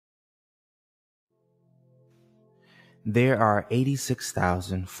There are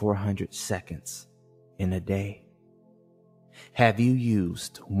 86,400 seconds in a day. Have you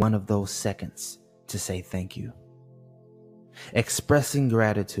used one of those seconds to say thank you? Expressing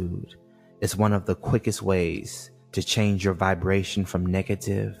gratitude is one of the quickest ways to change your vibration from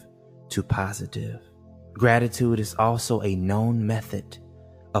negative to positive. Gratitude is also a known method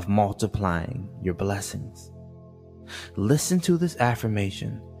of multiplying your blessings. Listen to this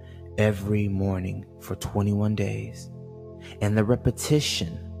affirmation every morning for 21 days, and the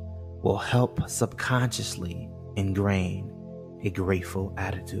repetition will help subconsciously ingrain a grateful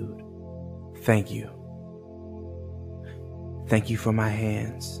attitude. Thank you. Thank you for my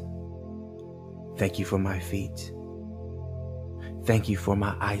hands. Thank you for my feet. Thank you for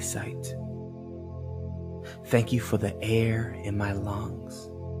my eyesight. Thank you for the air in my lungs.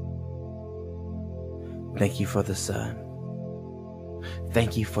 Thank you for the sun.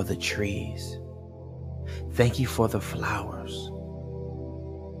 Thank you for the trees. Thank you for the flowers.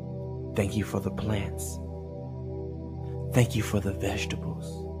 Thank you for the plants. Thank you for the vegetables.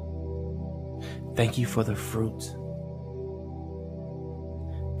 Thank you for the fruit.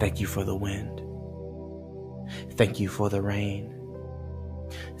 Thank you for the wind. Thank you for the rain.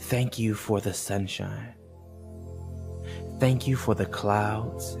 Thank you for the sunshine. Thank you for the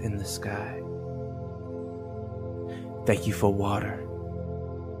clouds in the sky. Thank you for water.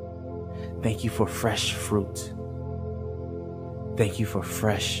 Thank you for fresh fruit. Thank you for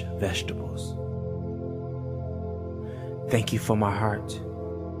fresh vegetables. Thank you for my heart.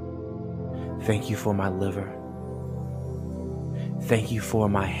 Thank you for my liver. Thank you for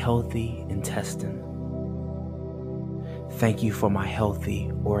my healthy intestine. Thank you for my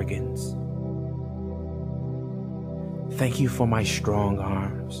healthy organs. Thank you for my strong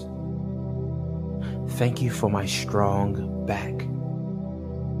arms. Thank you for my strong back.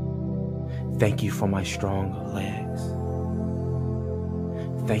 Thank you for my strong legs.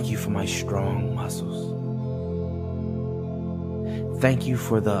 Thank you for my strong muscles. Thank you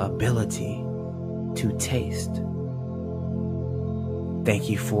for the ability to taste. Thank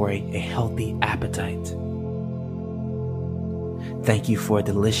you for a healthy appetite. Thank you for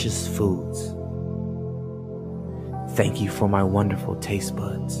delicious foods. Thank you for my wonderful taste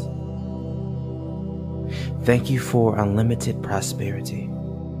buds. Thank you for unlimited prosperity.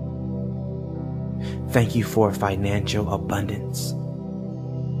 Thank you for financial abundance.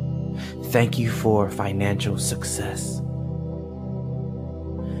 Thank you for financial success.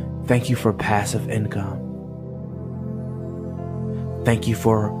 Thank you for passive income. Thank you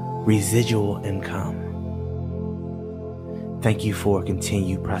for residual income. Thank you for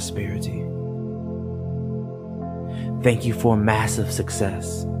continued prosperity. Thank you for massive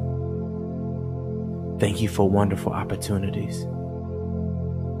success. Thank you for wonderful opportunities.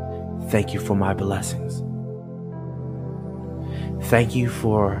 Thank you for my blessings. Thank you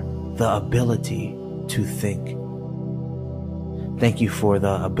for the ability to think. Thank you for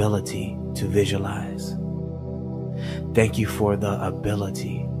the ability to visualize. Thank you for the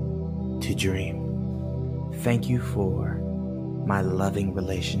ability to dream. Thank you for my loving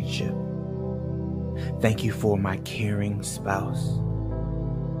relationship. Thank you for my caring spouse.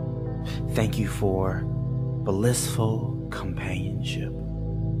 Thank you for blissful companionship.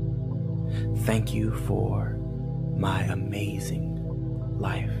 Thank you for my amazing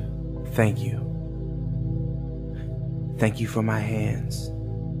life. Thank you. Thank you for my hands.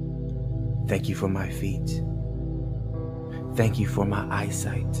 Thank you for my feet. Thank you for my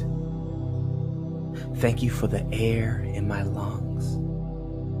eyesight. Thank you for the air in my lungs.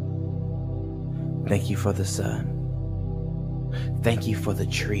 Thank you for the sun. Thank you for the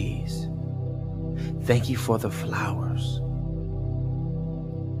trees. Thank you for the flowers.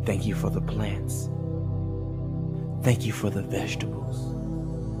 Thank you for the plants. Thank you for the vegetables.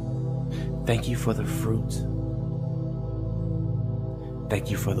 Thank you for the fruit. Thank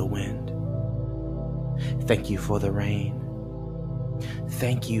you for the wind. Thank you for the rain.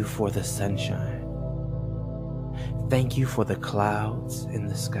 Thank you for the sunshine. Thank you for the clouds in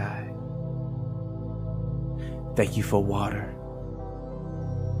the sky. Thank you for water.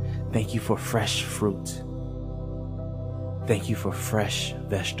 Thank you for fresh fruit. Thank you for fresh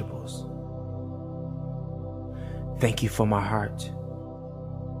vegetables. Thank you for my heart.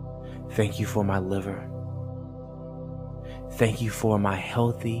 Thank you for my liver. Thank you for my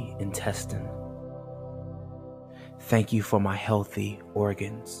healthy intestine. Thank you for my healthy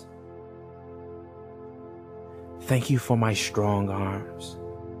organs. Thank you for my strong arms.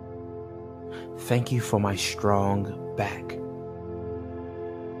 Thank you for my strong back.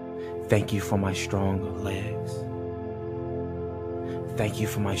 Thank you for my strong legs. Thank you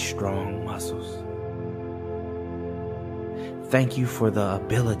for my strong muscles. Thank you for the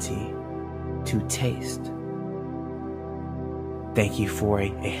ability to taste. Thank you for a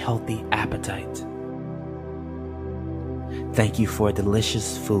healthy appetite. Thank you for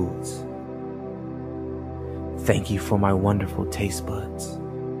delicious foods. Thank you for my wonderful taste buds.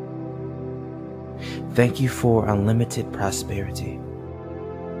 Thank you for unlimited prosperity.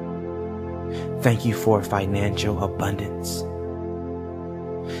 Thank you for financial abundance.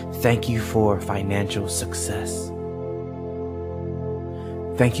 Thank you for financial success.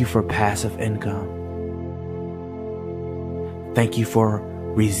 Thank you for passive income. Thank you for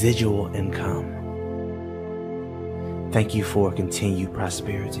residual income. Thank you for continued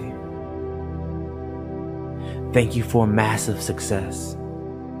prosperity. Thank you for massive success.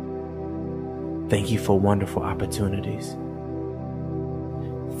 Thank you for wonderful opportunities.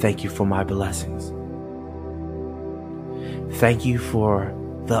 Thank you for my blessings. Thank you for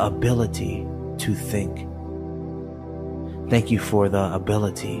the ability to think. Thank you for the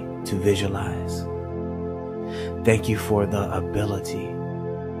ability to visualize. Thank you for the ability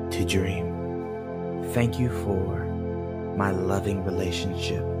to dream. Thank you for my loving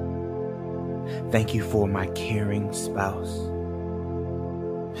relationship. Thank you for my caring spouse.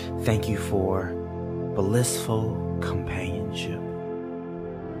 Thank you for blissful companionship.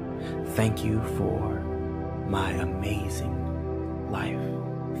 Thank you for my amazing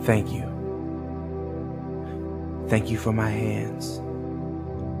life. Thank you. Thank you for my hands.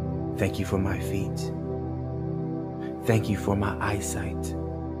 Thank you for my feet. Thank you for my eyesight.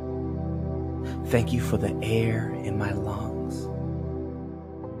 Thank you for the air in my lungs.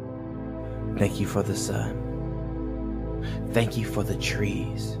 Thank you for the sun. Thank you for the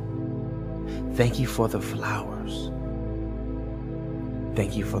trees. Thank you for the flowers.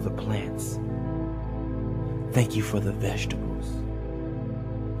 Thank you for the plants. Thank you for the vegetables.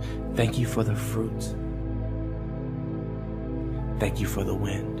 Thank you for the fruit. Thank you for the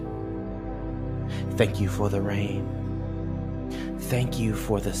wind. Thank you for the rain. Thank you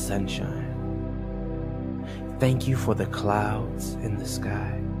for the sunshine. Thank you for the clouds in the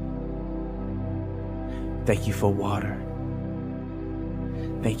sky. Thank you for water.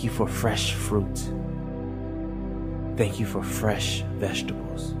 Thank you for fresh fruit. Thank you for fresh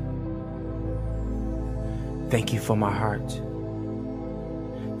vegetables. Thank you for my heart.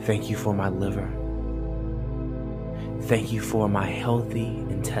 Thank you for my liver. Thank you for my healthy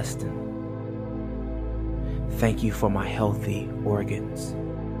intestine. Thank you for my healthy organs.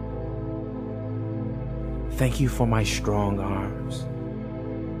 Thank you for my strong arms.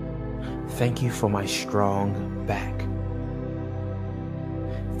 Thank you for my strong back.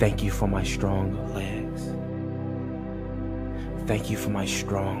 Thank you for my strong legs. Thank you for my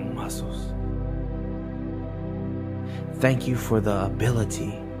strong muscles. Thank you for the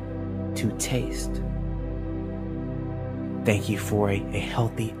ability to taste. Thank you for a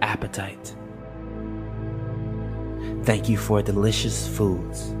healthy appetite. Thank you for delicious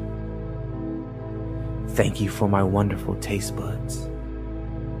foods. Thank you for my wonderful taste buds.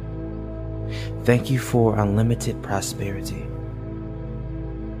 Thank you for unlimited prosperity.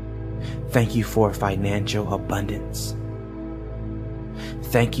 Thank you for financial abundance.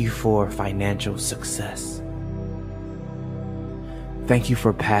 Thank you for financial success. Thank you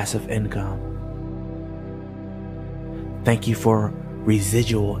for passive income. Thank you for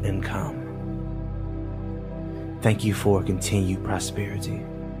residual income. Thank you for continued prosperity.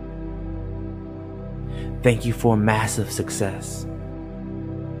 Thank you for massive success.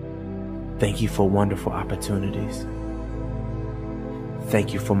 Thank you for wonderful opportunities.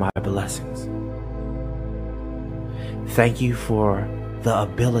 Thank you for my blessings. Thank you for the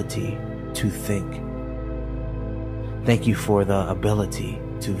ability to think. Thank you for the ability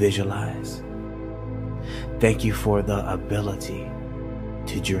to visualize. Thank you for the ability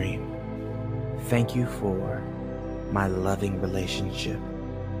to dream. Thank you for my loving relationship.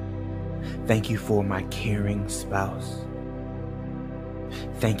 Thank you for my caring spouse.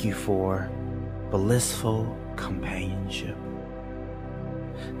 Thank you for blissful companionship.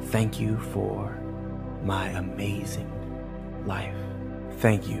 Thank you for my amazing life.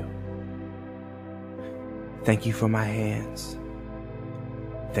 Thank you. Thank you for my hands.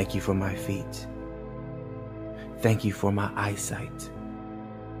 Thank you for my feet. Thank you for my eyesight.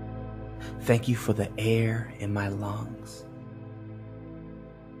 Thank you for the air in my lungs.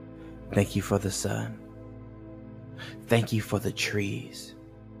 Thank you for the sun. Thank you for the trees.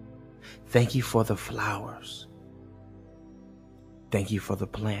 Thank you for the flowers. Thank you for the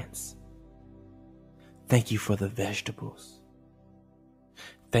plants. Thank you for the vegetables.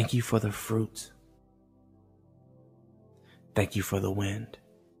 Thank you for the fruit. Thank you for the wind.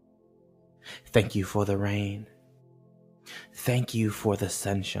 Thank you for the rain. Thank you for the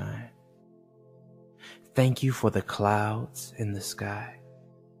sunshine. Thank you for the clouds in the sky.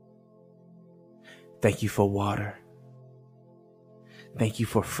 Thank you for water. Thank you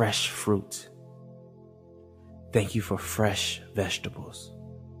for fresh fruit. Thank you for fresh vegetables.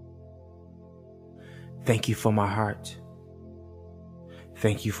 Thank you for my heart.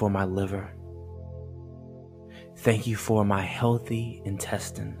 Thank you for my liver. Thank you for my healthy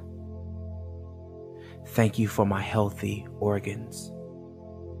intestine. Thank you for my healthy organs.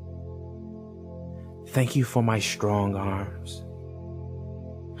 Thank you for my strong arms.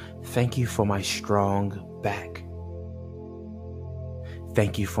 Thank you for my strong back.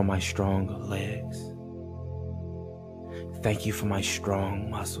 Thank you for my strong legs. Thank you for my strong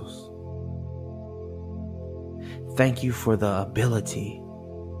muscles. Thank you for the ability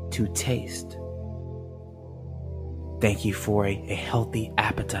to taste. Thank you for a healthy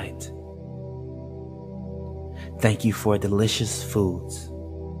appetite. Thank you for delicious foods.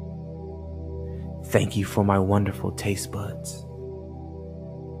 Thank you for my wonderful taste buds.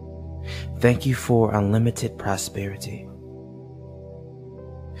 Thank you for unlimited prosperity.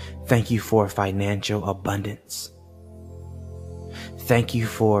 Thank you for financial abundance. Thank you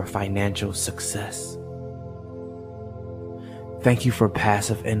for financial success. Thank you for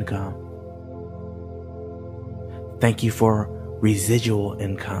passive income. Thank you for residual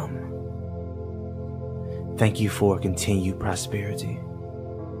income. Thank you for continued prosperity.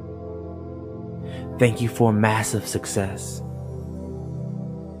 Thank you for massive success.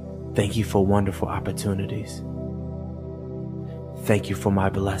 Thank you for wonderful opportunities. Thank you for my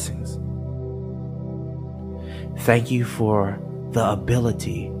blessings. Thank you for the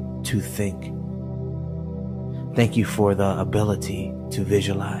ability to think. Thank you for the ability to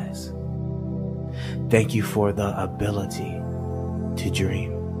visualize. Thank you for the ability to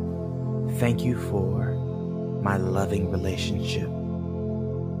dream. Thank you for my loving relationship.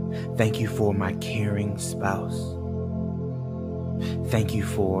 Thank you for my caring spouse. Thank you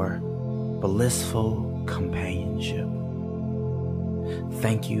for blissful companionship.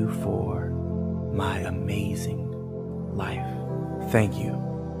 Thank you for my amazing life. Thank you.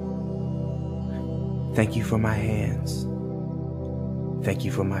 Thank you for my hands. Thank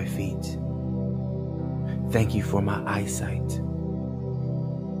you for my feet. Thank you for my eyesight.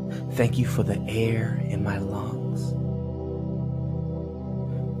 Thank you for the air in my lungs.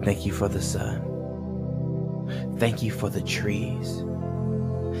 Thank you for the sun. Thank you for the trees.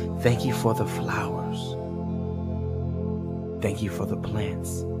 Thank you for the flowers. Thank you for the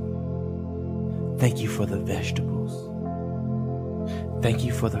plants. Thank you for the vegetables. Thank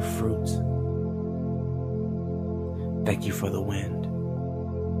you for the fruit. Thank you for the wind.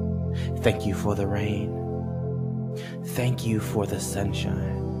 Thank you for the rain. Thank you for the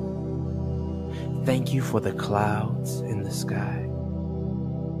sunshine. Thank you for the clouds in the sky.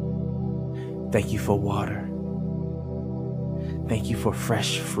 Thank you for water. Thank you for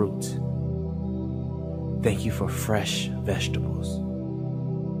fresh fruit. Thank you for fresh vegetables.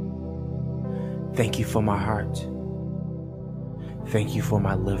 Thank you for my heart. Thank you for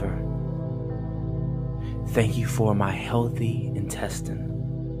my liver. Thank you for my healthy intestine.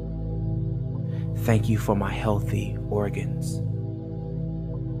 Thank you for my healthy organs.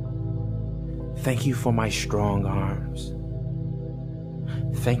 Thank you for my strong arms.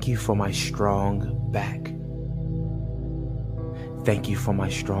 Thank you for my strong back. Thank you for my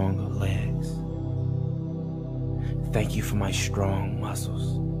strong legs. Thank you for my strong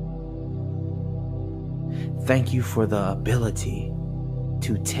muscles. Thank you for the ability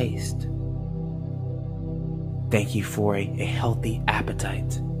to taste. Thank you for a healthy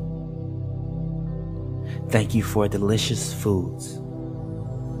appetite. Thank you for delicious foods.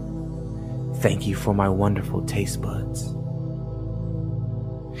 Thank you for my wonderful taste buds.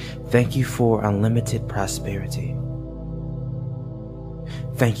 Thank you for unlimited prosperity.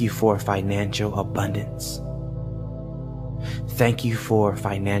 Thank you for financial abundance. Thank you for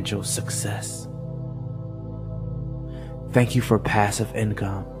financial success. Thank you for passive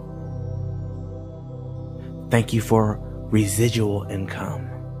income. Thank you for residual income.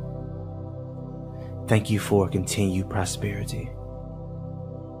 Thank you for continued prosperity.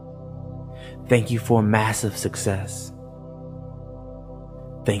 Thank you for massive success.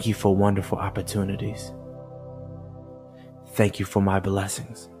 Thank you for wonderful opportunities. Thank you for my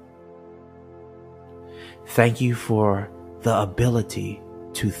blessings. Thank you for the ability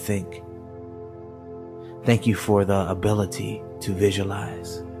to think. Thank you for the ability to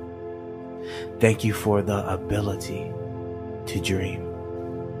visualize. Thank you for the ability to dream.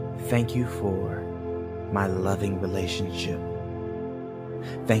 Thank you for my loving relationship.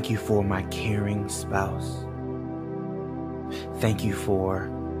 Thank you for my caring spouse. Thank you for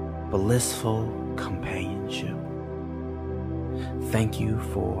blissful companionship. Thank you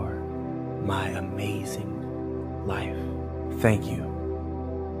for my amazing life. Thank you.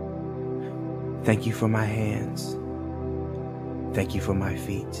 Thank you for my hands. Thank you for my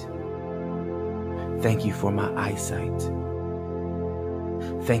feet. Thank you for my eyesight.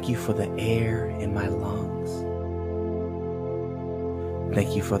 Thank you for the air in my lungs.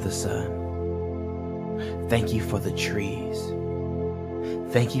 Thank you for the sun. Thank you for the trees.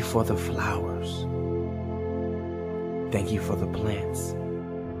 Thank you for the flowers. Thank you for the plants.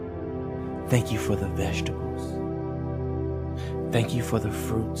 Thank you for the vegetables. Thank you for the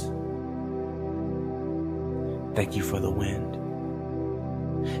fruit. Thank you for the wind.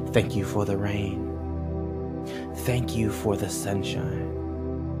 Thank you for the rain. Thank you for the sunshine.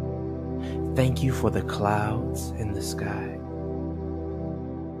 Thank you for the clouds in the sky.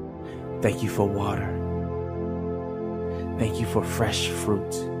 Thank you for water. Thank you for fresh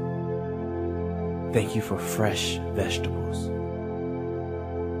fruit. Thank you for fresh vegetables.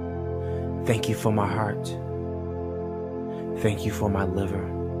 Thank you for my heart. Thank you for my liver.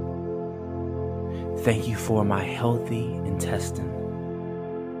 Thank you for my healthy intestine.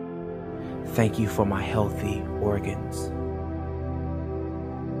 Thank you for my healthy organs.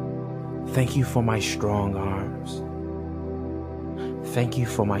 Thank you for my strong arms. Thank you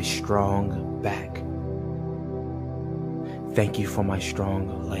for my strong back. Thank you for my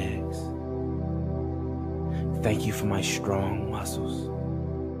strong legs. Thank you for my strong muscles.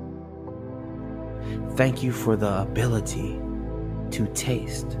 Thank you for the ability to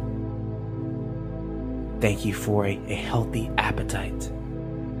taste. Thank you for a healthy appetite.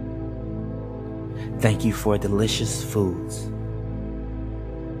 Thank you for delicious foods.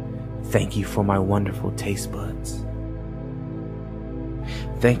 Thank you for my wonderful taste buds.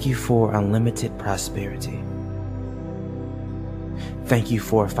 Thank you for unlimited prosperity. Thank you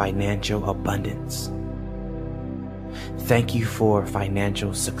for financial abundance. Thank you for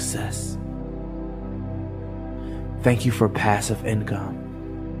financial success. Thank you for passive income.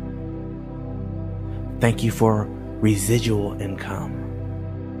 Thank you for residual income.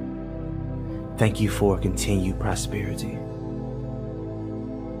 Thank you for continued prosperity.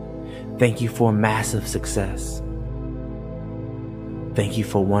 Thank you for massive success. Thank you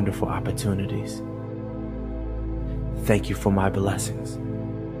for wonderful opportunities. Thank you for my blessings.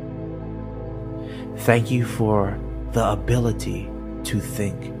 Thank you for the ability to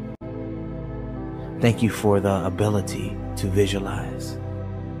think. Thank you for the ability to visualize.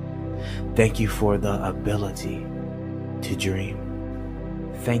 Thank you for the ability to dream.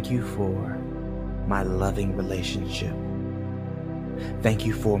 Thank you for my loving relationship. Thank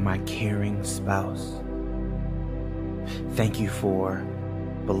you for my caring spouse. Thank you for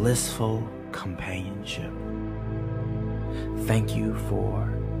blissful companionship. Thank you for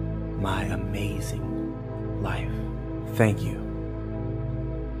my amazing life. Thank you.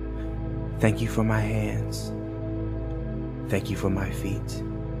 Thank you for my hands. Thank you for my feet.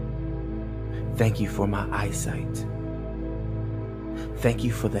 Thank you for my eyesight. Thank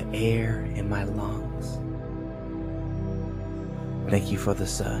you for the air in my lungs. Thank you for the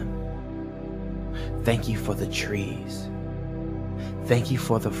sun. Thank you for the trees. Thank you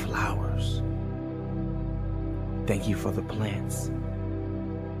for the flowers. Thank you for the plants.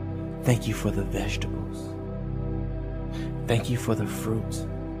 Thank you for the vegetables. Thank you for the fruit.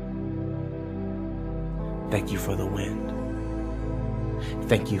 Thank you for the wind.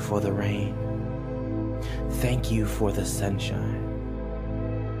 Thank you for the rain. Thank you for the sunshine.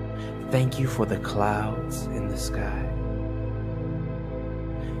 Thank you for the clouds in the sky.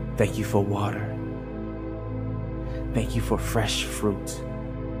 Thank you for water. Thank you for fresh fruit.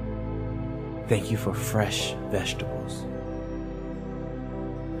 Thank you for fresh vegetables.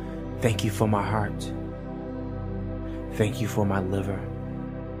 Thank you for my heart. Thank you for my liver.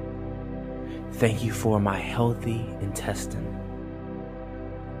 Thank you for my healthy intestine.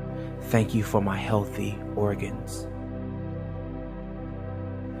 Thank you for my healthy organs.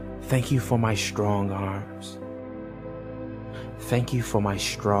 Thank you for my strong arms. Thank you for my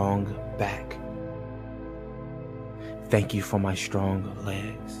strong back. Thank you for my strong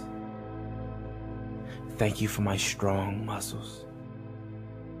legs. Thank you for my strong muscles.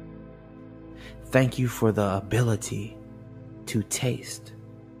 Thank you for the ability to taste.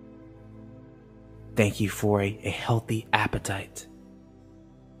 Thank you for a healthy appetite.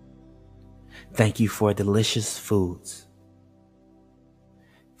 Thank you for delicious foods.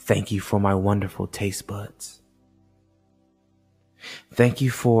 Thank you for my wonderful taste buds. Thank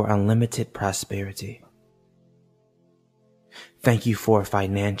you for unlimited prosperity. Thank you for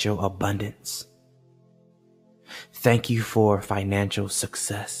financial abundance. Thank you for financial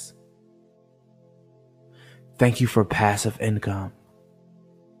success. Thank you for passive income.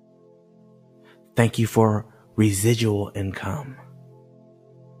 Thank you for residual income.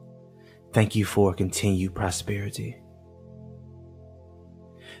 Thank you for continued prosperity.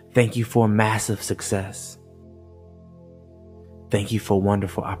 Thank you for massive success. Thank you for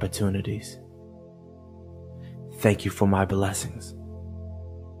wonderful opportunities. Thank you for my blessings.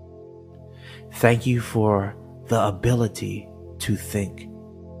 Thank you for the ability to think.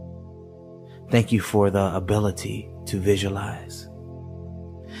 Thank you for the ability to visualize.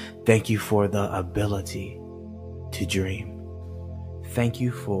 Thank you for the ability to dream. Thank you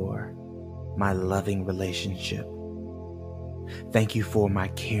for my loving relationship. Thank you for my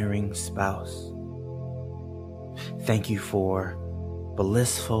caring spouse. Thank you for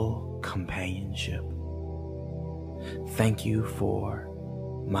blissful companionship. Thank you for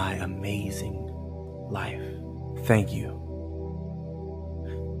my amazing life. Thank you.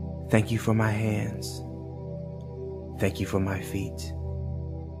 Thank you for my hands. Thank you for my feet.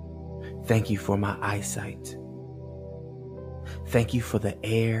 Thank you for my eyesight. Thank you for the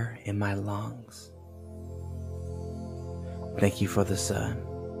air in my lungs. Thank you for the sun.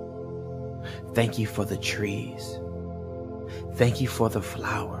 Thank you for the trees. Thank you for the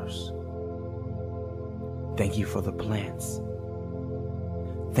flowers. Thank you for the plants.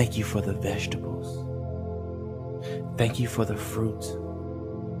 Thank you for the vegetables. Thank you for the fruit.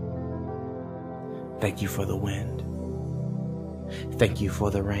 Thank you for the wind. Thank you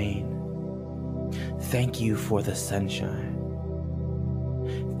for the rain. Thank you for the sunshine.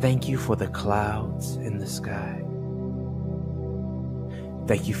 Thank you for the clouds in the sky.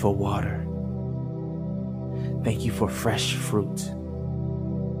 Thank you for water. Thank you for fresh fruit.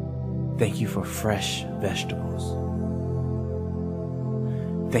 Thank you for fresh vegetables.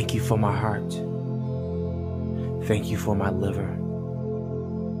 Thank you for my heart. Thank you for my liver.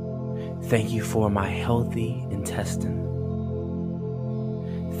 Thank you for my healthy intestine.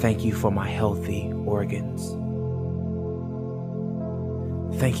 Thank you for my healthy organs.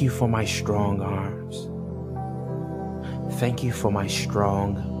 Thank you for my strong arms. Thank you for my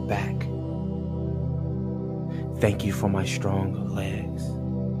strong back. Thank you for my strong legs.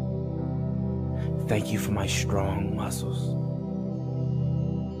 Thank you for my strong muscles.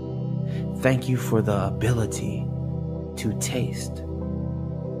 Thank you for the ability to taste.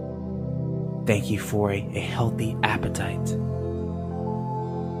 Thank you for a healthy appetite.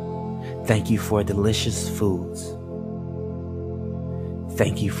 Thank you for delicious foods.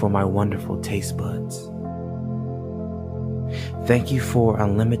 Thank you for my wonderful taste buds. Thank you for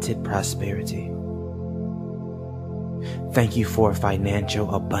unlimited prosperity. Thank you for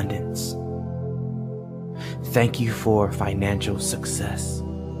financial abundance. Thank you for financial success.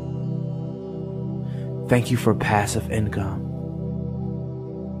 Thank you for passive income.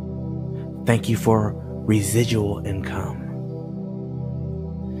 Thank you for residual income.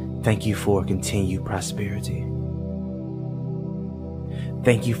 Thank you for continued prosperity.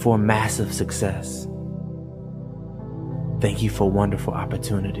 Thank you for massive success. Thank you for wonderful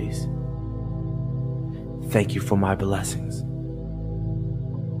opportunities. Thank you for my blessings.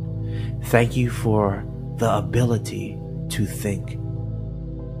 Thank you for the ability to think.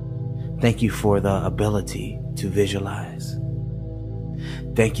 Thank you for the ability to visualize.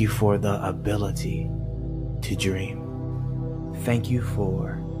 Thank you for the ability to dream. Thank you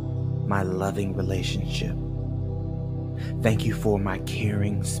for my loving relationship. Thank you for my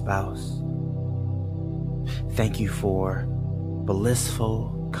caring spouse. Thank you for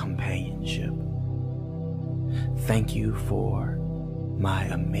blissful companionship. Thank you for my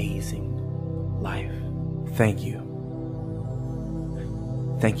amazing life. Thank you.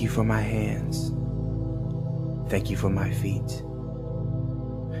 Thank you for my hands. Thank you for my feet.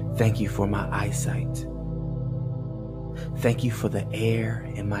 Thank you for my eyesight. Thank you for the air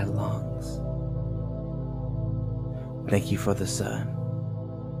in my lungs. Thank you for the sun.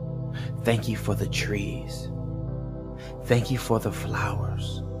 Thank you for the trees. Thank you for the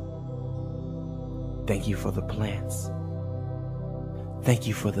flowers. Thank you for the plants. Thank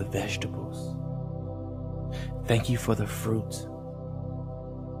you for the vegetables. Thank you for the fruit.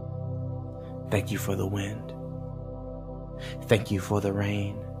 Thank you for the wind. Thank you for the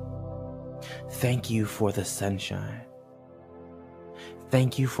rain. Thank you for the sunshine.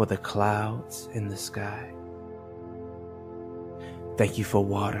 Thank you for the clouds in the sky. Thank you for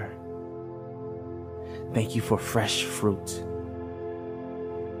water. Thank you for fresh fruit.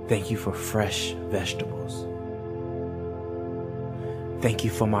 Thank you for fresh vegetables. Thank you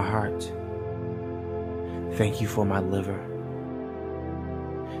for my heart. Thank you for my liver.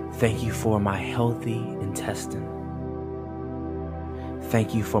 Thank you for my healthy intestine.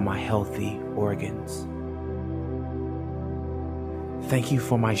 Thank you for my healthy organs. Thank you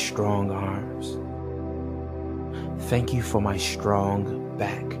for my strong arms. Thank you for my strong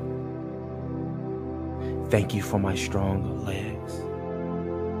back. Thank you for my strong legs.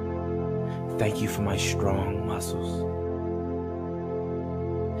 Thank you for my strong muscles.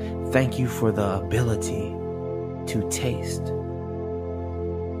 Thank you for the ability to taste.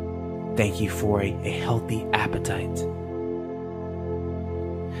 Thank you for a healthy appetite.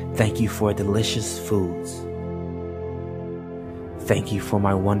 Thank you for delicious foods. Thank you for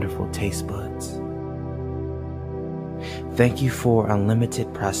my wonderful taste buds. Thank you for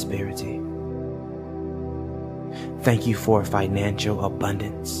unlimited prosperity. Thank you for financial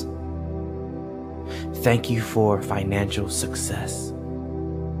abundance. Thank you for financial success.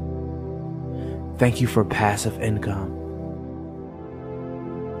 Thank you for passive income.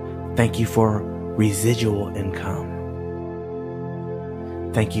 Thank you for residual income.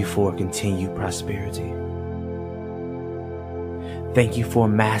 Thank you for continued prosperity. Thank you for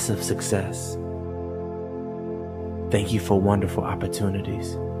massive success. Thank you for wonderful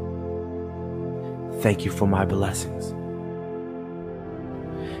opportunities. Thank you for my blessings.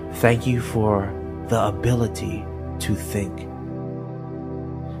 Thank you for the ability to think.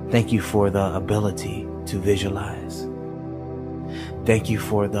 Thank you for the ability to visualize. Thank you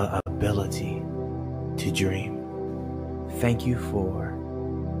for the ability to dream. Thank you for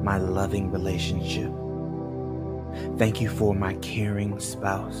my loving relationship. Thank you for my caring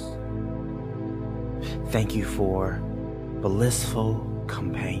spouse. Thank you for blissful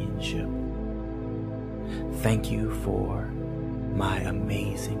companionship. Thank you for my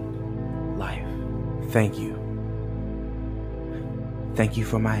amazing life. Thank you. Thank you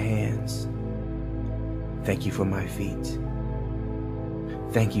for my hands. Thank you for my feet.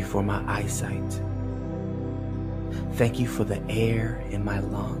 Thank you for my eyesight. Thank you for the air in my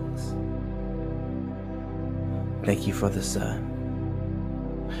lungs. Thank you for the sun.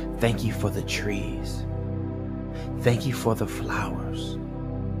 Thank you for the trees. Thank you for the flowers.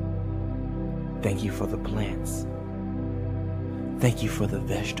 Thank you for the plants. Thank you for the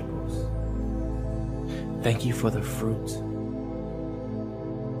vegetables. Thank you for the fruit.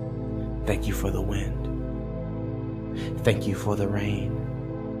 Thank you for the wind. Thank you for the rain.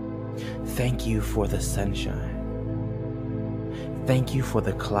 Thank you for the sunshine. Thank you for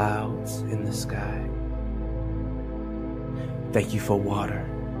the clouds in the sky. Thank you for water.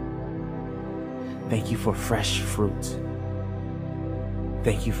 Thank you for fresh fruit.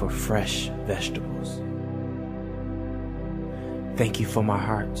 Thank you for fresh vegetables. Thank you for my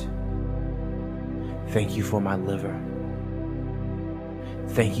heart. Thank you for my liver.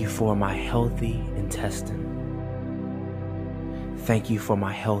 Thank you for my healthy intestine. Thank you for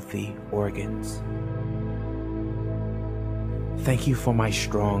my healthy organs. Thank you for my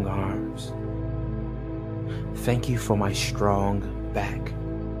strong arms. Thank you for my strong back.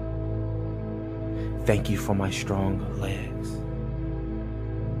 Thank you for my strong legs.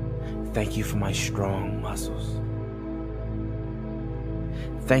 Thank you for my strong muscles.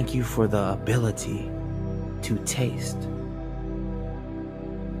 Thank you for the ability to taste.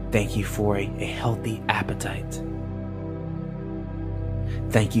 Thank you for a healthy appetite.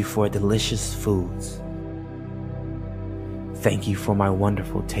 Thank you for delicious foods. Thank you for my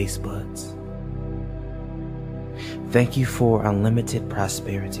wonderful taste buds. Thank you for unlimited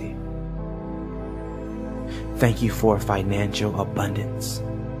prosperity. Thank you for financial abundance.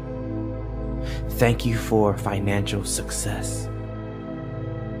 Thank you for financial success.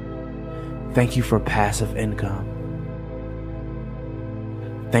 Thank you for passive income.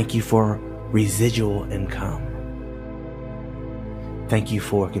 Thank you for residual income. Thank you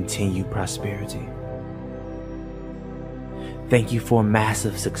for continued prosperity. Thank you for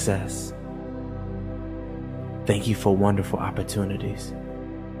massive success. Thank you for wonderful opportunities.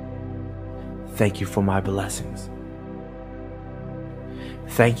 Thank you for my blessings.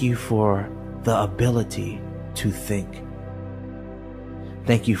 Thank you for the ability to think.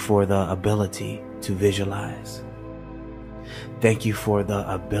 Thank you for the ability to visualize. Thank you for the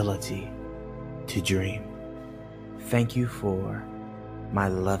ability to dream. Thank you for my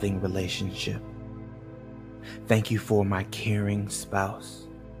loving relationship. Thank you for my caring spouse.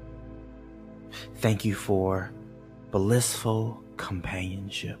 Thank you for blissful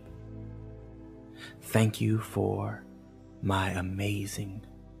companionship. Thank you for my amazing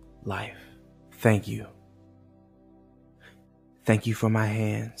life. Thank you. Thank you for my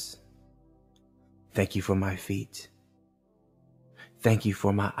hands. Thank you for my feet. Thank you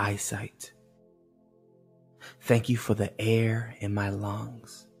for my eyesight. Thank you for the air in my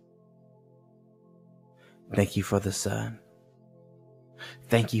lungs. Thank you for the sun.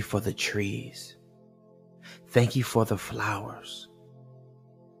 Thank you for the trees. Thank you for the flowers.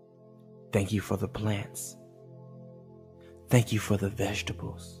 Thank you for the plants. Thank you for the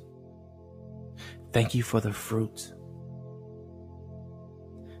vegetables. Thank you for the fruit.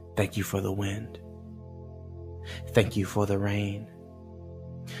 Thank you for the wind. Thank you for the rain.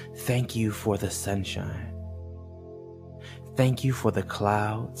 Thank you for the sunshine. Thank you for the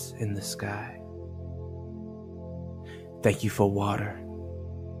clouds in the sky. Thank you for water.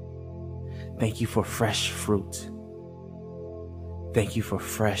 Thank you for fresh fruit. Thank you for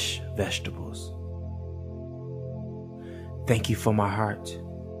fresh vegetables. Thank you for my heart.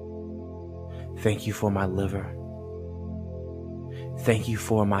 Thank you for my liver. Thank you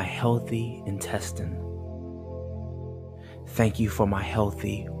for my healthy intestine. Thank you for my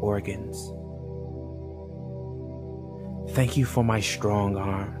healthy organs. Thank you for my strong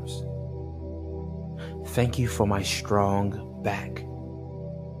arms. Thank you for my strong back.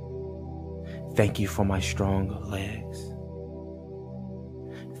 Thank you for my strong legs.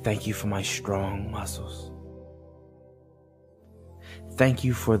 Thank you for my strong muscles. Thank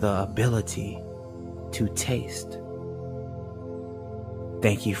you for the ability to taste.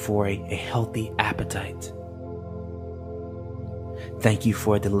 Thank you for a healthy appetite. Thank you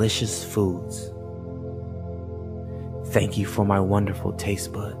for delicious foods. Thank you for my wonderful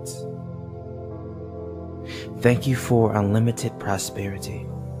taste buds. Thank you for unlimited prosperity.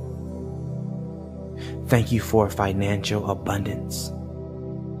 Thank you for financial abundance.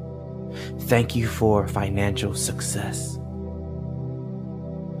 Thank you for financial success.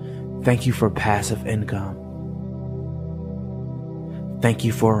 Thank you for passive income. Thank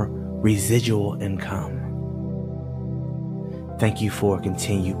you for residual income. Thank you for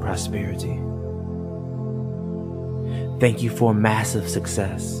continued prosperity. Thank you for massive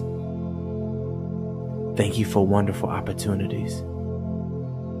success. Thank you for wonderful opportunities.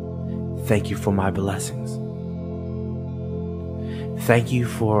 Thank you for my blessings. Thank you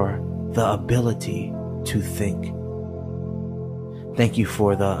for the ability to think. Thank you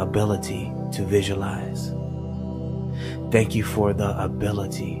for the ability to visualize. Thank you for the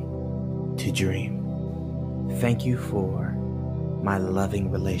ability to dream. Thank you for my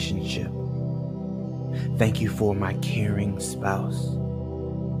loving relationship. Thank you for my caring spouse.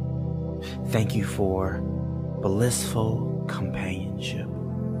 Thank you for blissful companionship.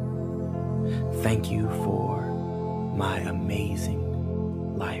 Thank you for my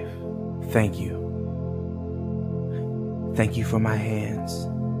amazing life. Thank you. Thank you for my hands.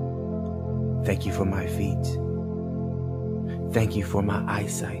 Thank you for my feet. Thank you for my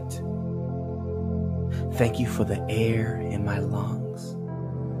eyesight. Thank you for the air in my lungs.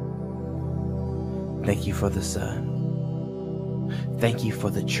 Thank you for the sun. Thank you for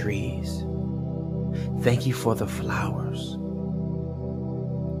the trees. Thank you for the flowers.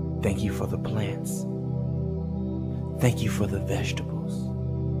 Thank you for the plants. Thank you for the vegetables.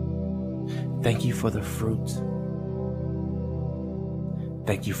 Thank you for the fruit.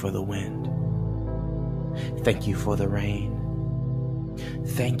 Thank you for the wind. Thank you for the rain.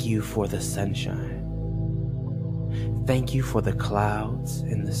 Thank you for the sunshine. Thank you for the clouds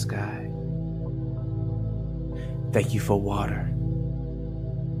in the sky. Thank you for water.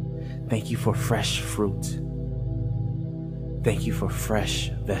 Thank you for fresh fruit. Thank you for fresh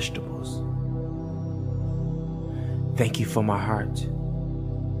vegetables. Thank you for my heart.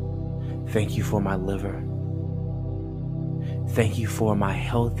 Thank you for my liver. Thank you for my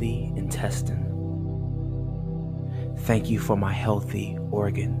healthy intestine. Thank you for my healthy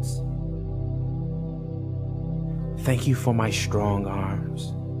organs. Thank you for my strong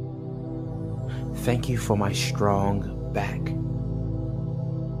arms. Thank you for my strong back.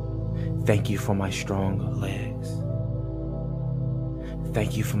 Thank you for my strong legs.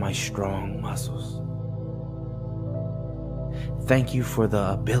 Thank you for my strong muscles. Thank you for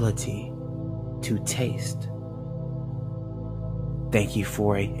the ability to taste. Thank you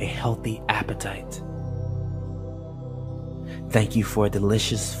for a healthy appetite. Thank you for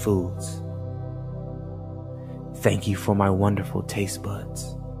delicious foods. Thank you for my wonderful taste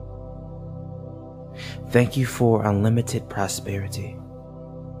buds. Thank you for unlimited prosperity.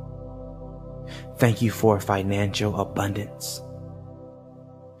 Thank you for financial abundance.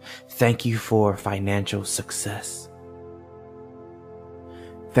 Thank you for financial success.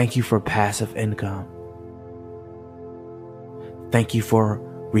 Thank you for passive income. Thank you for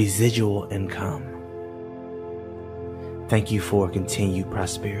residual income. Thank you for continued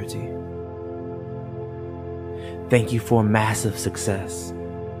prosperity. Thank you for massive success.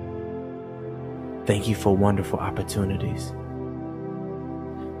 Thank you for wonderful opportunities.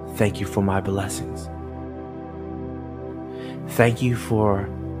 Thank you for my blessings. Thank you for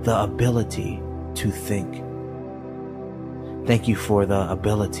the ability to think. Thank you for the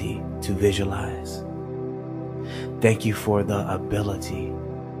ability to visualize. Thank you for the ability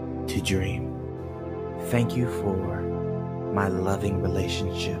to dream. Thank you for my loving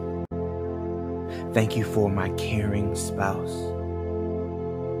relationship. Thank you for my caring spouse.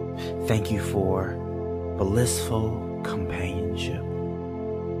 Thank you for blissful companionship.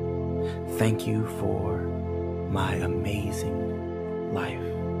 Thank you for my amazing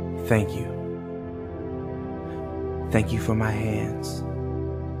life. Thank you. Thank you for my hands.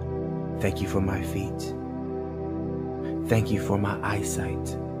 Thank you for my feet. Thank you for my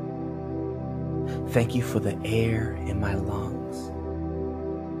eyesight. Thank you for the air in my lungs.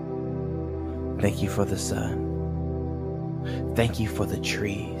 Thank you for the sun. Thank you for the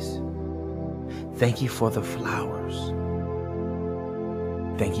trees. Thank you for the flowers.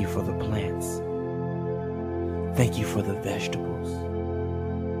 Thank you for the plants. Thank you for the vegetables.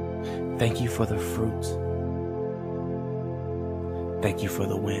 Thank you for the fruit. Thank you for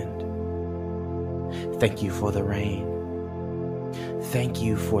the wind. Thank you for the rain. Thank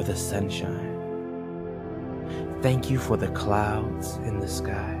you for the sunshine. Thank you for the clouds in the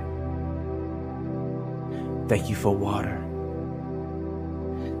sky. Thank you for water.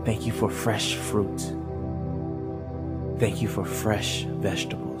 Thank you for fresh fruit. Thank you for fresh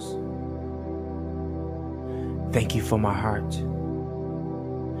vegetables. Thank you for my heart.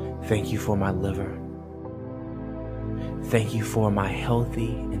 Thank you for my liver. Thank you for my healthy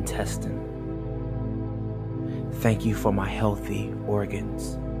intestine. Thank you for my healthy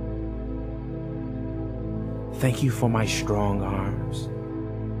organs. Thank you for my strong arms.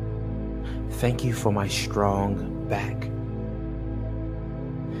 Thank you for my strong back.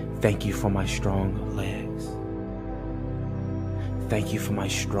 Thank you for my strong legs. Thank you for my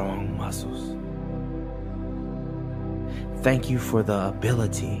strong muscles. Thank you for the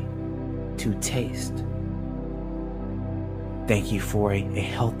ability to taste. Thank you for a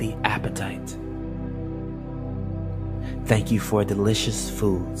healthy appetite. Thank you for delicious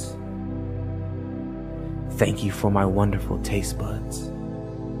foods. Thank you for my wonderful taste buds.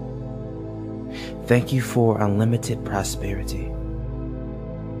 Thank you for unlimited prosperity.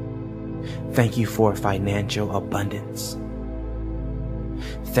 Thank you for financial abundance.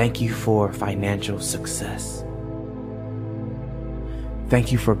 Thank you for financial success.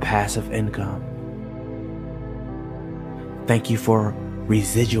 Thank you for passive income. Thank you for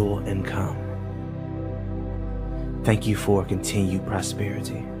residual income. Thank you for continued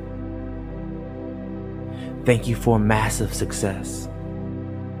prosperity. Thank you for massive success.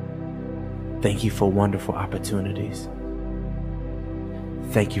 Thank you for wonderful opportunities.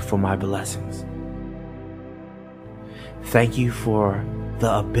 Thank you for my blessings. Thank you for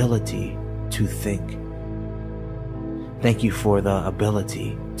the ability to think. Thank you for the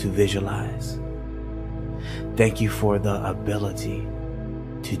ability to visualize. Thank you for the ability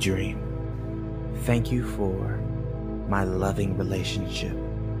to dream. Thank you for my loving relationship.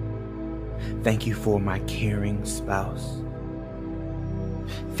 Thank you for my caring spouse.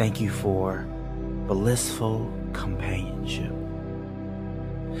 Thank you for blissful companionship.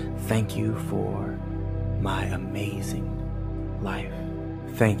 Thank you for my amazing life.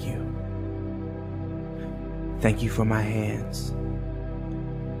 Thank you. Thank you for my hands.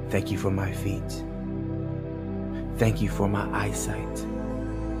 Thank you for my feet. Thank you for my eyesight.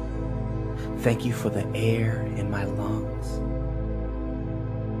 Thank you for the air in my lungs.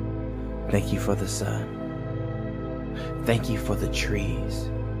 Thank you for the sun. Thank you for the trees.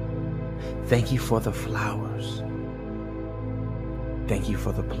 Thank you for the flowers. Thank you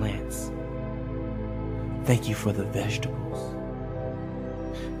for the plants. Thank you for the vegetables.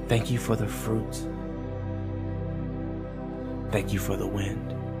 Thank you for the fruit. Thank you for the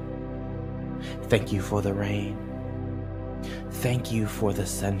wind. Thank you for the rain. Thank you for the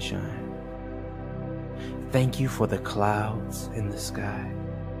sunshine. Thank you for the clouds in the sky.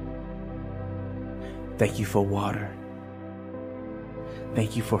 Thank you for water.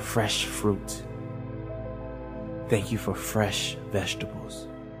 Thank you for fresh fruit. Thank you for fresh vegetables.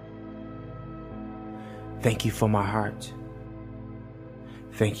 Thank you for my heart.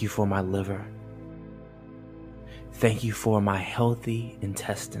 Thank you for my liver. Thank you for my healthy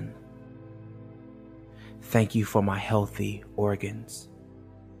intestine. Thank you for my healthy organs.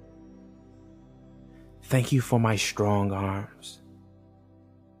 Thank you for my strong arms.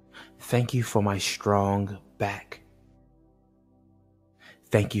 Thank you for my strong back.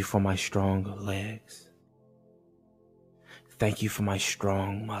 Thank you for my strong legs. Thank you for my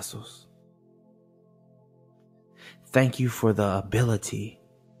strong muscles. Thank you for the ability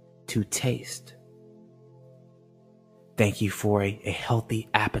to taste. Thank you for a healthy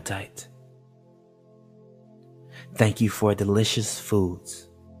appetite. Thank you for delicious foods.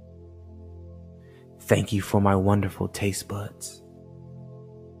 Thank you for my wonderful taste buds.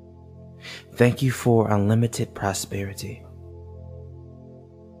 Thank you for unlimited prosperity.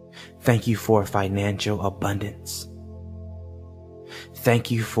 Thank you for financial abundance.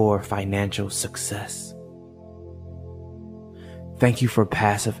 Thank you for financial success. Thank you for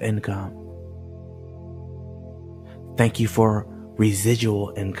passive income. Thank you for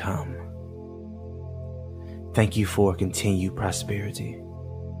residual income. Thank you for continued prosperity.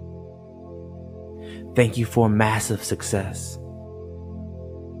 Thank you for massive success.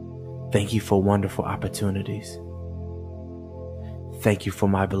 Thank you for wonderful opportunities. Thank you for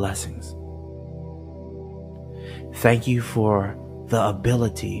my blessings. Thank you for the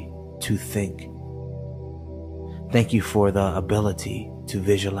ability to think. Thank you for the ability to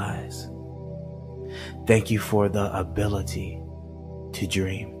visualize. Thank you for the ability to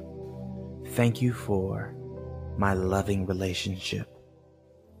dream. Thank you for my loving relationship.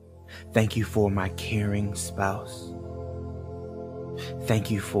 Thank you for my caring spouse.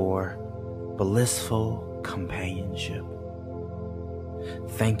 Thank you for blissful companionship.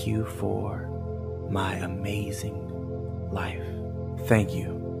 Thank you for my amazing life. Thank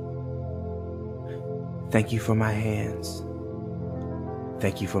you. Thank you for my hands.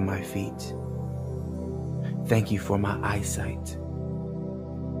 Thank you for my feet. Thank you for my eyesight.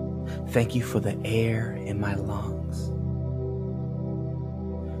 Thank you for the air in my lungs.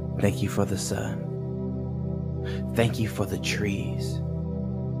 Thank you for the sun. Thank you for the trees.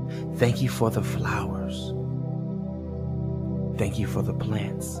 Thank you for the flowers. Thank you for the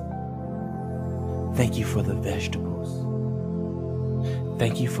plants. Thank you for the vegetables.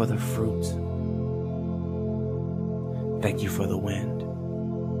 Thank you for the fruit. Thank you for the wind.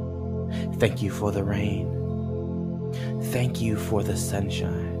 Thank you for the rain. Thank you for the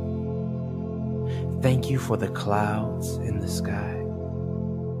sunshine. Thank you for the clouds in the sky.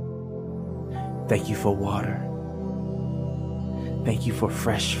 Thank you for water. Thank you for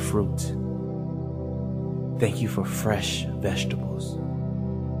fresh fruit. Thank you for fresh vegetables.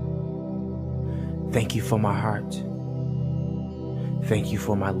 Thank you for my heart. Thank you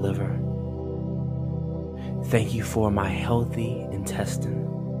for my liver. Thank you for my healthy intestine.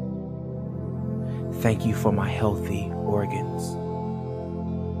 Thank you for my healthy organs.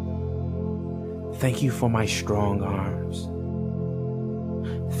 Thank you for my strong arms.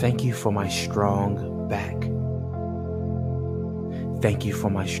 Thank you for my strong back. Thank you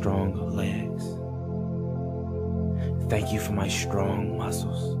for my strong legs. Thank you for my strong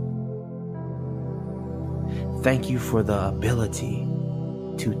muscles. Thank you for the ability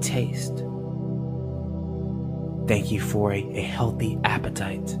to taste. Thank you for a healthy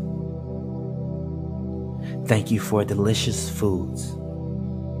appetite. Thank you for delicious foods.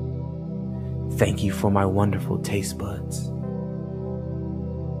 Thank you for my wonderful taste buds.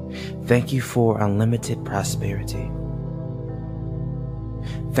 Thank you for unlimited prosperity.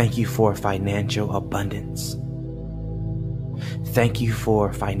 Thank you for financial abundance. Thank you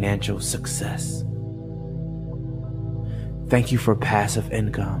for financial success. Thank you for passive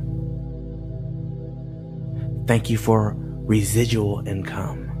income. Thank you for residual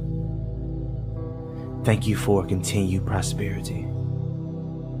income. Thank you for continued prosperity.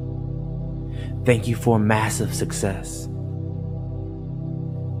 Thank you for massive success.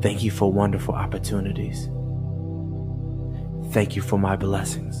 Thank you for wonderful opportunities. Thank you for my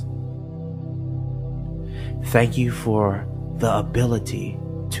blessings. Thank you for the ability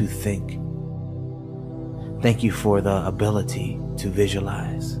to think. Thank you for the ability to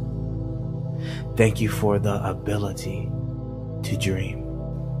visualize. Thank you for the ability to dream.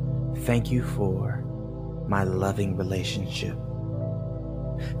 Thank you for my loving relationship.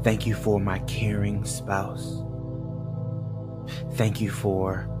 Thank you for my caring spouse. Thank you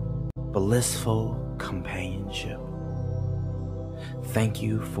for blissful companionship. Thank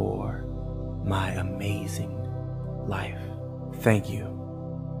you for my amazing life. Thank you.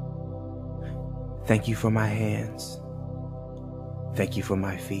 Thank you for my hands. Thank you for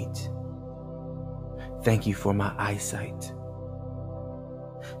my feet. Thank you for my eyesight.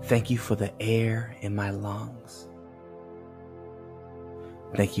 Thank you for the air in my lungs.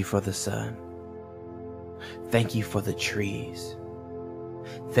 Thank you for the sun. Thank you for the trees.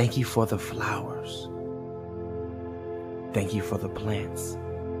 Thank you for the flowers. Thank you for the plants.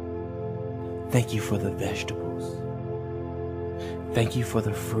 Thank you for the vegetables. Thank you for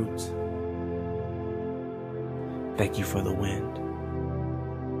the fruit. Thank you for the wind.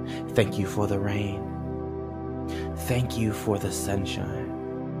 Thank you for the rain. Thank you for the sunshine.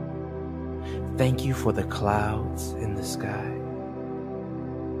 Thank you for the clouds in the sky.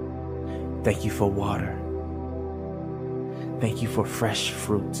 Thank you for water. Thank you for fresh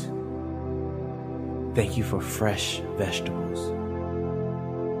fruit. Thank you for fresh vegetables.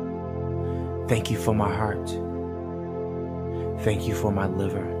 Thank you for my heart. Thank you for my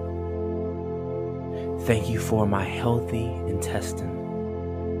liver. Thank you for my healthy intestine.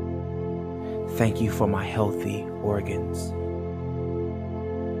 Thank you for my healthy organs.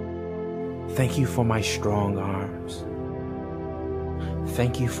 Thank you for my strong arms.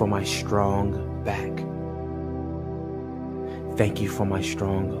 Thank you for my strong back. Thank you for my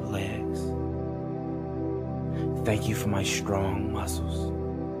strong legs. Thank you for my strong muscles.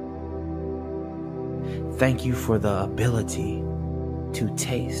 Thank you for the ability to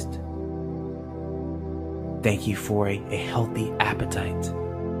taste. Thank you for a healthy appetite.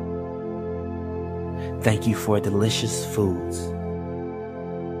 Thank you for delicious foods.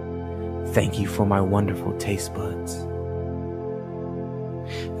 Thank you for my wonderful taste buds.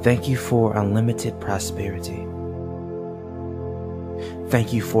 Thank you for unlimited prosperity.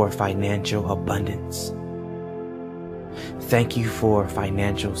 Thank you for financial abundance. Thank you for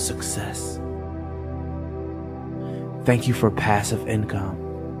financial success. Thank you for passive income.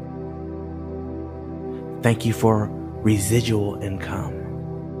 Thank you for residual income.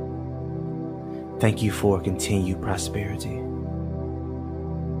 Thank you for continued prosperity.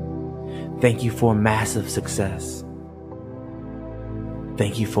 Thank you for massive success.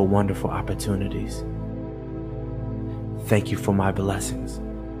 Thank you for wonderful opportunities. Thank you for my blessings.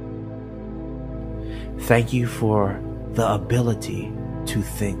 Thank you for the ability to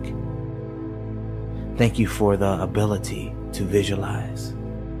think. Thank you for the ability to visualize.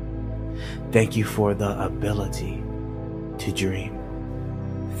 Thank you for the ability to dream.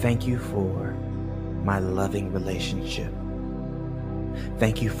 Thank you for my loving relationship.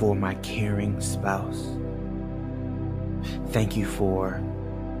 Thank you for my caring spouse. Thank you for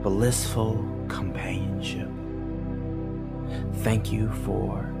blissful companionship. Thank you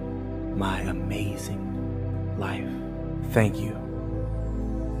for my amazing life. Thank you.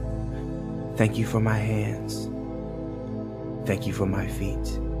 Thank you for my hands. Thank you for my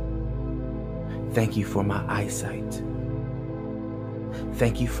feet. Thank you for my eyesight.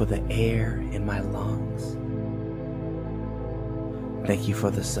 Thank you for the air in my lungs. Thank you for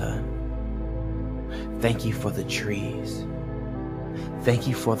the sun. Thank you for the trees. Thank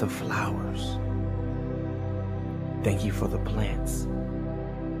you for the flowers. Thank you for the plants.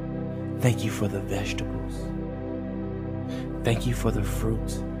 Thank you for the vegetables. Thank you for the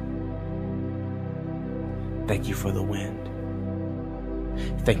fruit. Thank you for the wind.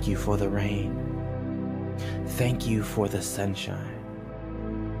 Thank you for the rain. Thank you for the sunshine.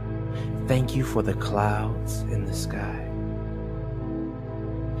 Thank you for the clouds in the sky.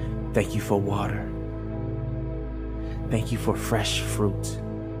 Thank you for water. Thank you for fresh fruit.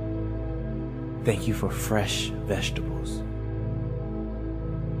 Thank you for fresh vegetables.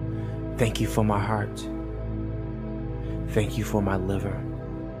 Thank you for my heart. Thank you for my liver.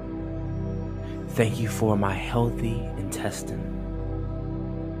 Thank you for my healthy intestine.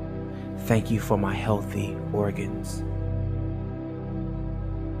 Thank you for my healthy organs.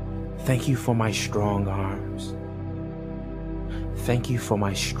 Thank you for my strong arms. Thank you for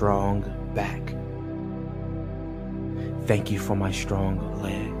my strong back. Thank you for my strong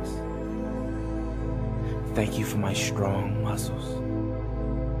legs. Thank you for my strong muscles.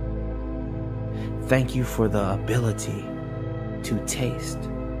 Thank you for the ability to taste.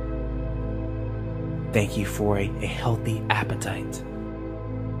 Thank you for a healthy appetite.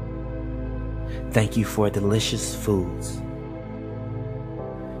 Thank you for delicious foods.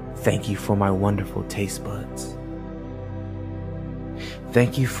 Thank you for my wonderful taste buds.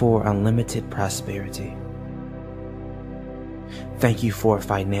 Thank you for unlimited prosperity. Thank you for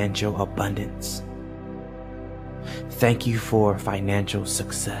financial abundance. Thank you for financial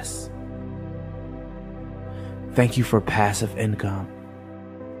success. Thank you for passive income.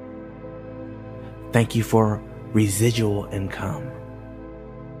 Thank you for residual income.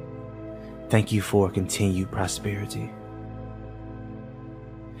 Thank you for continued prosperity.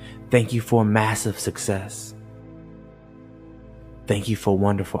 Thank you for massive success. Thank you for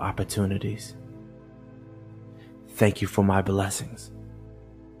wonderful opportunities. Thank you for my blessings.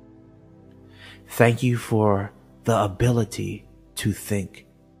 Thank you for the ability to think.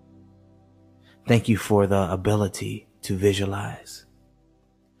 Thank you for the ability to visualize.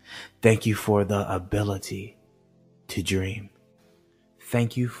 Thank you for the ability to dream.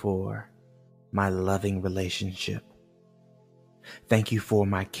 Thank you for my loving relationship. Thank you for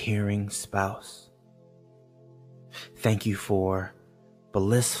my caring spouse. Thank you for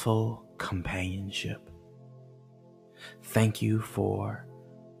blissful companionship. Thank you for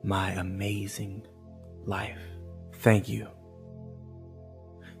my amazing life. Thank you.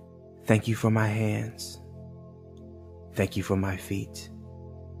 Thank you for my hands. Thank you for my feet.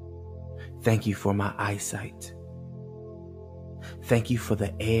 Thank you for my eyesight. Thank you for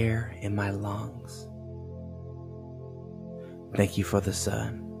the air in my lungs. Thank you for the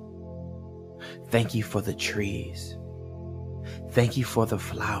sun. Thank you for the trees. Thank you for the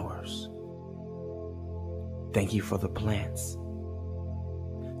flowers. Thank you for the plants.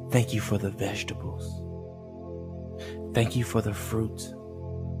 Thank you for the vegetables. Thank you for the fruit.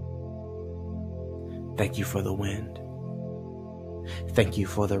 Thank you for the wind. Thank you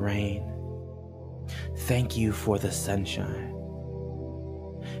for the rain. Thank you for the sunshine.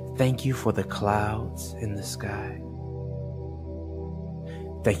 Thank you for the clouds in the sky.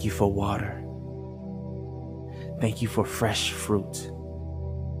 Thank you for water. Thank you for fresh fruit.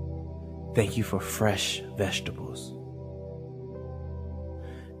 Thank you for fresh vegetables.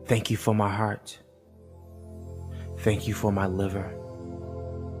 Thank you for my heart. Thank you for my liver.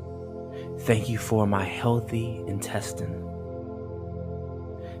 Thank you for my healthy intestine.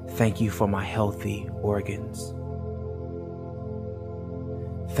 Thank you for my healthy organs.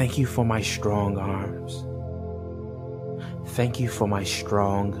 Thank you for my strong arms. Thank you for my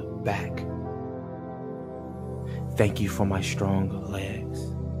strong back. Thank you for my strong legs.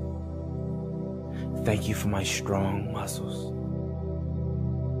 Thank you for my strong muscles.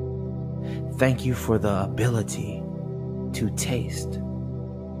 Thank you for the ability to taste.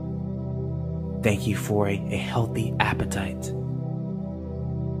 Thank you for a healthy appetite.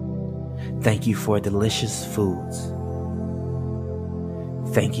 Thank you for delicious foods.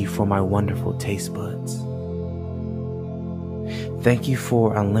 Thank you for my wonderful taste buds. Thank you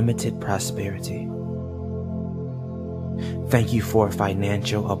for unlimited prosperity. Thank you for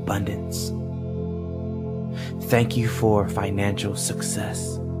financial abundance. Thank you for financial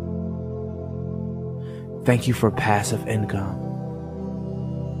success. Thank you for passive income.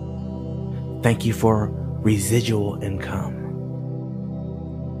 Thank you for residual income.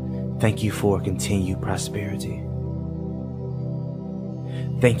 Thank you for continued prosperity.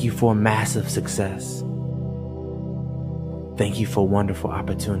 Thank you for massive success. Thank you for wonderful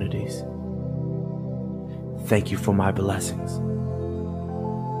opportunities. Thank you for my blessings.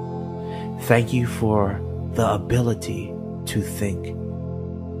 Thank you for the ability to think.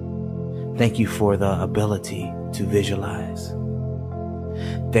 Thank you for the ability to visualize.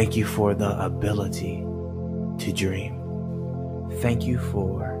 Thank you for the ability to dream. Thank you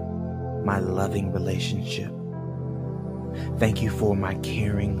for my loving relationship. Thank you for my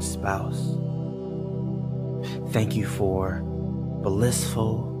caring spouse. Thank you for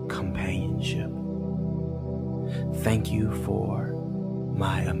blissful companionship. Thank you for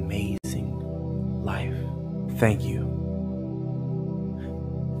my amazing life. Thank you.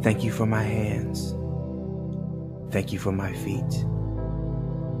 Thank you for my hands. Thank you for my feet.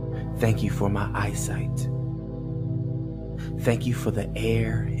 Thank you for my eyesight. Thank you for the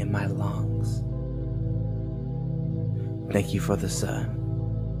air in my lungs. Thank you for the sun.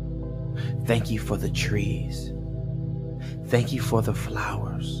 Thank you for the trees. Thank you for the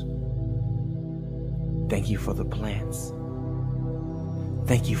flowers. Thank you for the plants.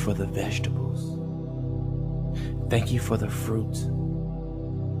 Thank you for the vegetables. Thank you for the fruit.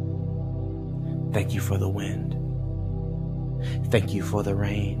 Thank you for the wind. Thank you for the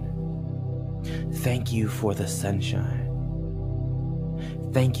rain. Thank you for the sunshine.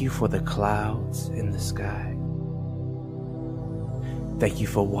 Thank you for the clouds in the sky. Thank you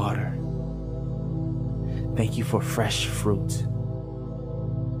for water. Thank you for fresh fruit.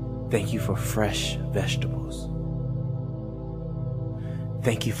 Thank you for fresh vegetables.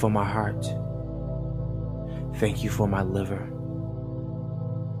 Thank you for my heart. Thank you for my liver.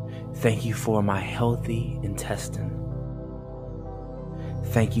 Thank you for my healthy intestine.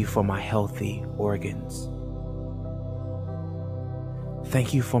 Thank you for my healthy organs.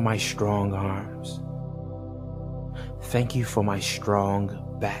 Thank you for my strong arms. Thank you for my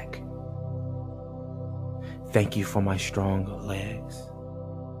strong back. Thank you for my strong legs.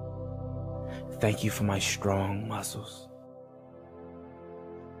 Thank you for my strong muscles.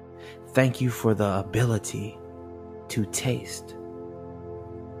 Thank you for the ability to taste.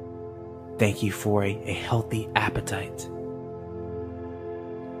 Thank you for a healthy appetite.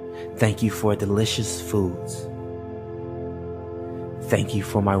 Thank you for delicious foods. Thank you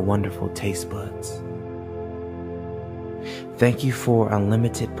for my wonderful taste buds. Thank you for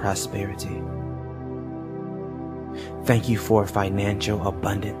unlimited prosperity. Thank you for financial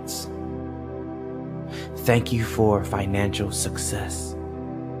abundance. Thank you for financial success.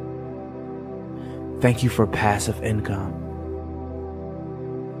 Thank you for passive income.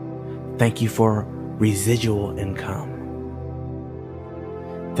 Thank you for residual income.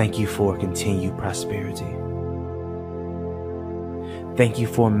 Thank you for continued prosperity. Thank you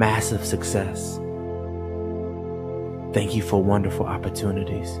for massive success. Thank you for wonderful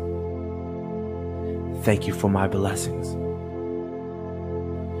opportunities. Thank you for my blessings.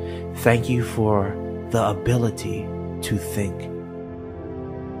 Thank you for the ability to think.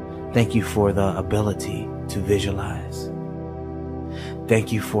 Thank you for the ability to visualize.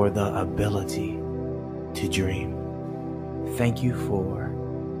 Thank you for the ability to dream. Thank you for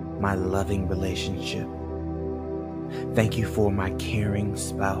my loving relationship. Thank you for my caring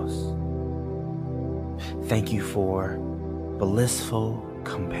spouse. Thank you for blissful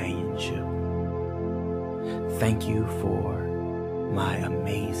companionship. Thank you for my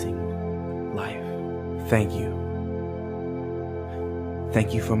amazing life. Thank you.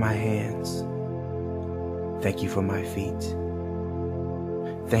 Thank you for my hands. Thank you for my feet.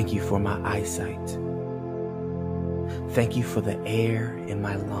 Thank you for my eyesight. Thank you for the air in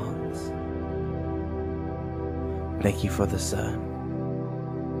my lungs. Thank you for the sun.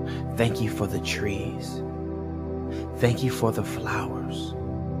 Thank you for the trees. Thank you for the flowers.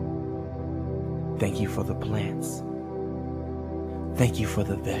 Thank you for the plants. Thank you for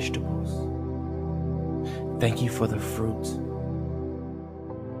the vegetables. Thank you for the fruit.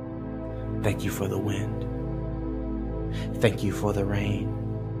 Thank you for the wind. Thank you for the rain.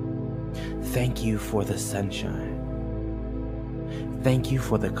 Thank you for the sunshine. Thank you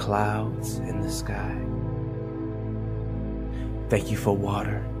for the clouds in the sky. Thank you for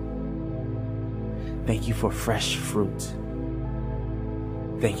water. Thank you for fresh fruit.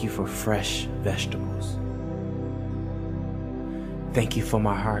 Thank you for fresh vegetables. Thank you for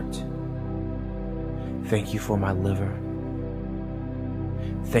my heart. Thank you for my liver.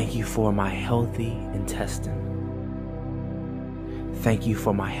 Thank you for my healthy intestine. Thank you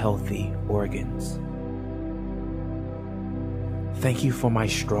for my healthy organs. Thank you for my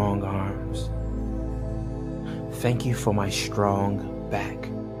strong arms. Thank you for my strong back.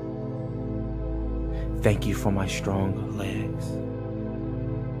 Thank you for my strong legs.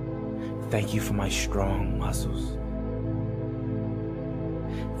 Thank you for my strong muscles.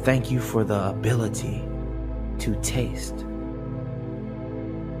 Thank you for the ability to taste.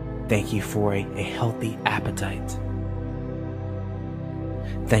 Thank you for a healthy appetite.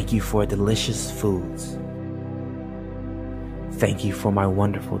 Thank you for delicious foods. Thank you for my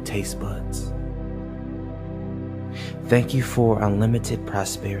wonderful taste buds. Thank you for unlimited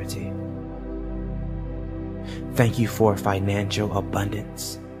prosperity. Thank you for financial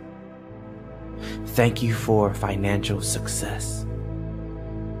abundance. Thank you for financial success.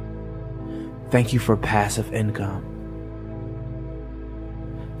 Thank you for passive income.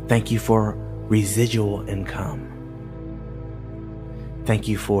 Thank you for residual income. Thank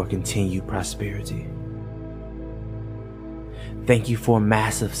you for continued prosperity. Thank you for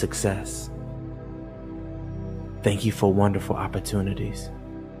massive success. Thank you for wonderful opportunities.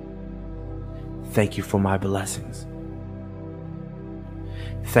 Thank you for my blessings.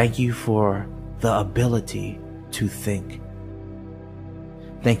 Thank you for the ability to think.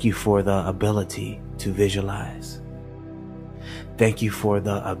 Thank you for the ability to visualize. Thank you for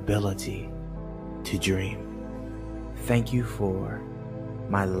the ability to dream. Thank you for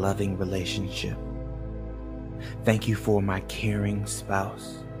my loving relationship. Thank you for my caring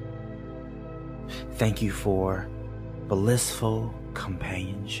spouse. Thank you for blissful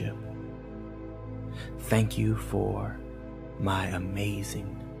companionship. Thank you for my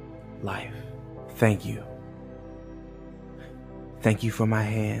amazing life. Thank you. Thank you for my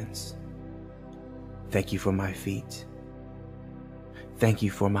hands. Thank you for my feet. Thank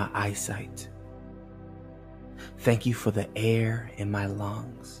you for my eyesight. Thank you for the air in my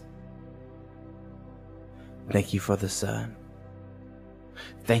lungs. Thank you for the sun.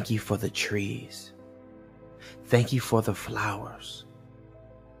 Thank you for the trees. Thank you for the flowers.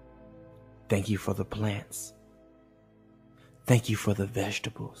 Thank you for the plants. Thank you for the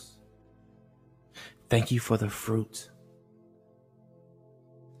vegetables. Thank you for the fruit.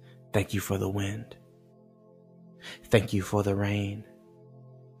 Thank you for the wind. Thank you for the rain.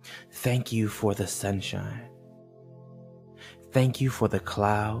 Thank you for the sunshine. Thank you for the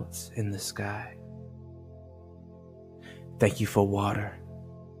clouds in the sky. Thank you for water.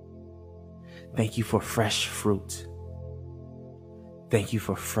 Thank you for fresh fruit. Thank you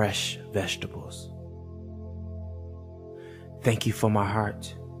for fresh vegetables. Thank you for my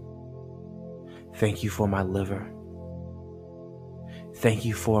heart. Thank you for my liver. Thank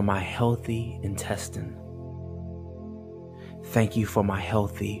you for my healthy intestine. Thank you for my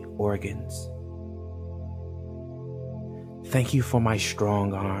healthy organs. Thank you for my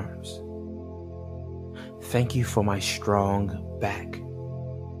strong arms. Thank you for my strong back.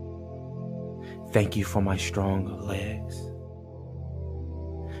 Thank you for my strong legs.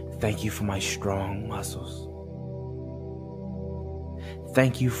 Thank you for my strong muscles.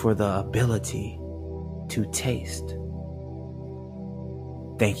 Thank you for the ability to taste.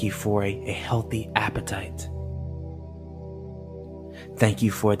 Thank you for a healthy appetite. Thank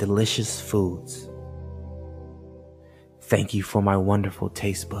you for delicious foods. Thank you for my wonderful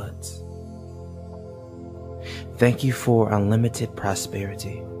taste buds. Thank you for unlimited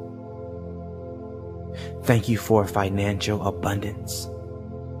prosperity. Thank you for financial abundance.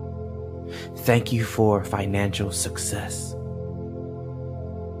 Thank you for financial success.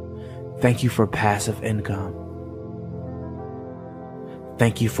 Thank you for passive income.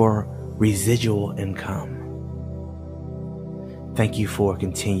 Thank you for residual income. Thank you for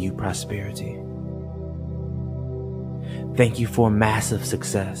continued prosperity. Thank you for massive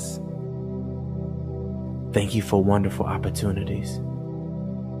success. Thank you for wonderful opportunities.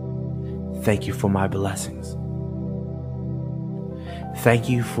 Thank you for my blessings. Thank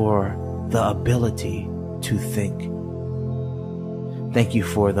you for the ability to think. Thank you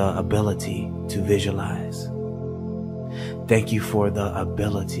for the ability to visualize. Thank you for the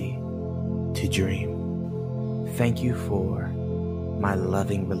ability to dream. Thank you for my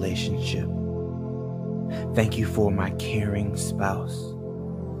loving relationship. Thank you for my caring spouse.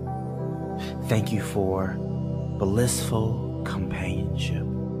 Thank you for blissful companionship.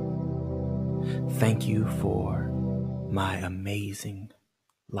 Thank you for my amazing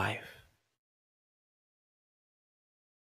life.